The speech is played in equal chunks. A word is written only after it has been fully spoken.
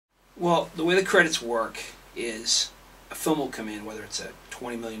Well, the way the credits work is a film will come in, whether it's a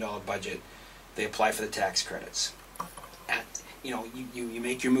 $20 million budget, they apply for the tax credits. You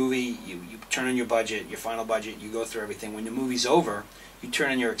make your movie, you turn in your budget, your final budget, you go through everything. When the movie's over, you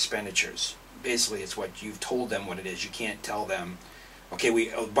turn in your expenditures. Basically, it's what you've told them what it is. You can't tell them, okay,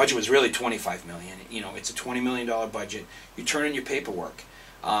 the budget was really $25 million. It's a $20 million budget. You turn in your paperwork.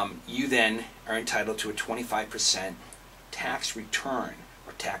 You then are entitled to a 25% tax return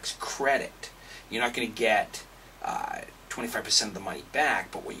or tax credit. You're not going to get 25% of the money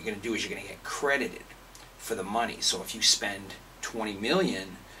back, but what you're going to do is you're going to get credited for the money. So if you spend $20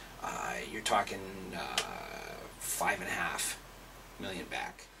 million, you're talking $5.5 million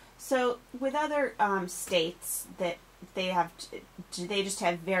back. So with other states that they have, do they just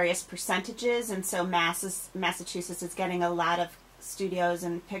have various percentages? And so Massachusetts is getting a lot of studios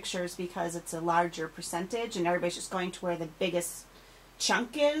and pictures because it's a larger percentage, and everybody's just going to where the biggest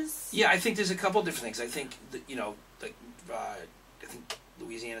chunk is? Yeah, I think there's a couple of different things. I think that, I think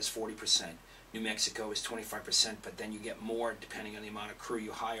Louisiana's 40%. New Mexico is 25%, but then you get more depending on the amount of crew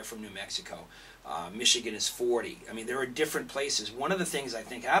you hire from New Mexico. Michigan is 40%. I mean, there are different places. One of the things I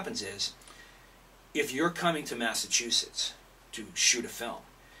think happens is, if you're coming to Massachusetts to shoot a film,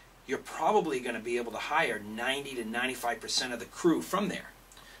 you're probably going to be able to hire 90 to 95% of the crew from there.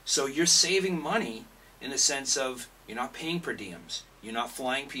 So you're saving money in the sense of you're not paying per diems, you're not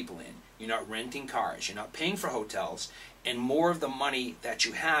flying people in, you're not renting cars, you're not paying for hotels, and more of the money that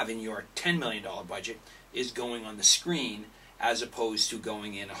you have in your $10 million budget is going on the screen as opposed to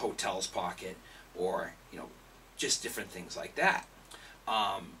going in a hotel's pocket or, just different things like that.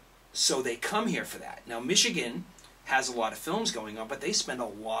 So they come here for that. Now, Michigan has a lot of films going on, but they spend a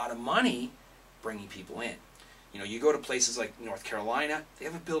lot of money bringing people in. You go to places like North Carolina, they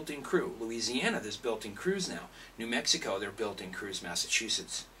have a built-in crew. Louisiana, there's built-in crews now. New Mexico, there are built-in crews.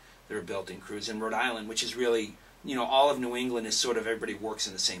 Massachusetts, there are built-in crews. And Rhode Island, which is really, all of New England is sort of everybody works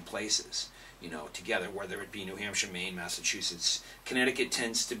in the same places, together, whether it be New Hampshire, Maine, Massachusetts. Connecticut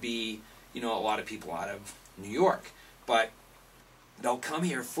tends to be, a lot of people out of New York. But they'll come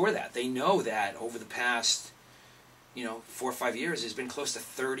here for that. They know that over the past 4 or 5 years, there's been close to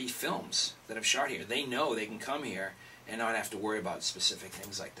 30 films that have shot here. They know they can come here and not have to worry about specific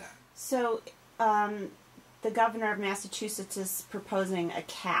things like that. So the governor of Massachusetts is proposing a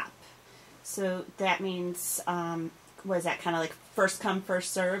cap. So that means, was that kind of like first come,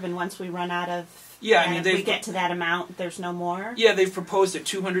 first serve, and once we run out of, if we get to that amount, there's no more? Yeah, they've proposed a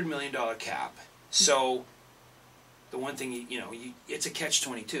 $200 million cap. So the one thing, it's a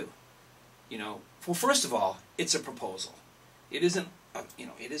catch-22. Well, first of all, it's a proposal. It isn't,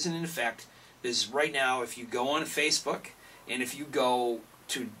 it isn't in effect. There's right now, if you go on Facebook and if you go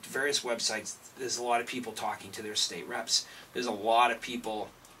to various websites, there's a lot of people talking to their state reps. There's a lot of people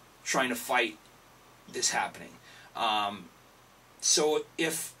trying to fight this happening. So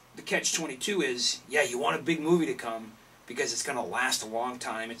if the catch-22 is, you want a big movie to come because it's going to last a long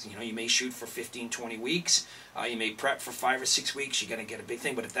time. It's, you may shoot for 15, 20 weeks. You may prep for 5 or 6 weeks. You're going to get a big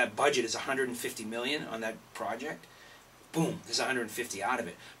thing. But if that budget is $150 million on that project, boom, there's $150 out of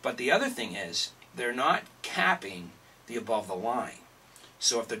it. But the other thing is, they're not capping the above the line.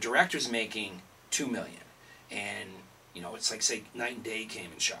 So if the director's making $2 million, and it's like, say, Night and Day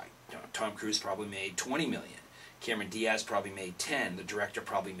came and shot. Tom Cruise probably made $20 million. Cameron Diaz probably made 10. The director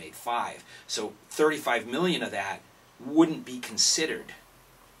probably made 5. So $35 million of that wouldn't be considered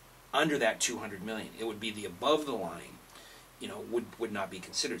under that $200 million. It would be the above the line, would not be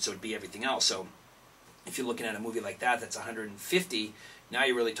considered. So it'd be everything else. So if you're looking at a movie like that, that's 150. Now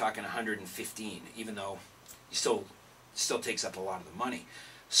you're really talking 115, even though you still takes up a lot of the money.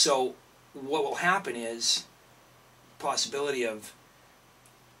 So what will happen is possibility of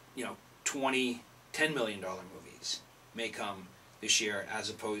 $10 million movies may come this year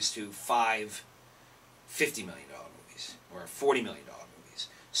as opposed to 5 $50 million movies or $40 million movies.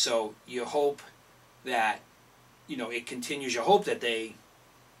 So you hope that it continues. You hope that they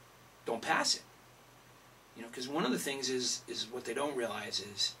don't pass it. Because one of the things is what they don't realize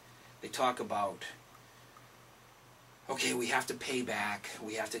is they talk about, okay, we have to pay back,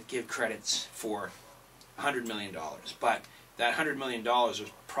 we have to give credits for $100 million. But that $100 million was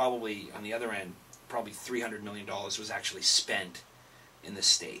probably, on the other end, probably $300 million was actually spent in the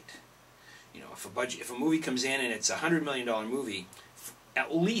state. If a movie comes in and it's a $100 million movie,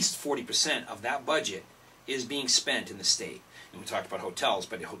 at least 40% of that budget is being spent in the state. And we talked about hotels,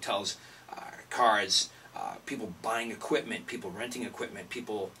 but hotels, cars, people buying equipment, people renting equipment,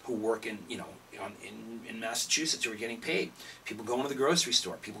 people who work in Massachusetts who are getting paid, people going to the grocery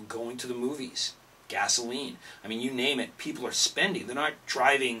store, people going to the movies, gasoline. I mean, you name it, people are spending. They're not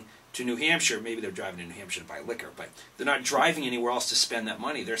driving to New Hampshire, maybe they're driving to New Hampshire to buy liquor, but they're not driving anywhere else to spend that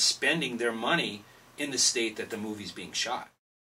money. They're spending their money in the state that the movie's being shot.